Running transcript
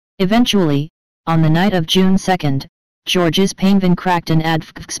Eventually, on the night of June 2, Georges Painvin cracked an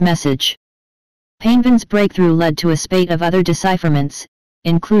ADFGVX message. Painvin's breakthrough led to a spate of other decipherments,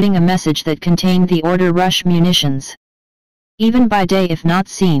 including a message that contained the order rush munitions. Even by day if not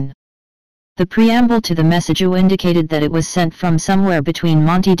seen. The preamble to the messagew indicated that it was sent from somewhere between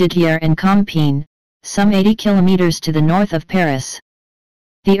Montididier and Compiegne, some 80 kilometers to the north of Paris.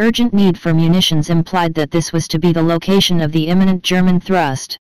 The urgent need for munitions implied that this was to be the location of the imminent German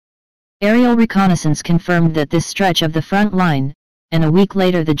thrust. Aerial reconnaissance confirmed that this stretch of the front line, and a week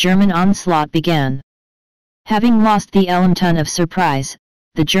later the German onslaught began. Having lost the elemtn of surprise,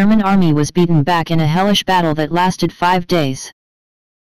 the German army was beaten back in a hellish battle that lasted 5 days.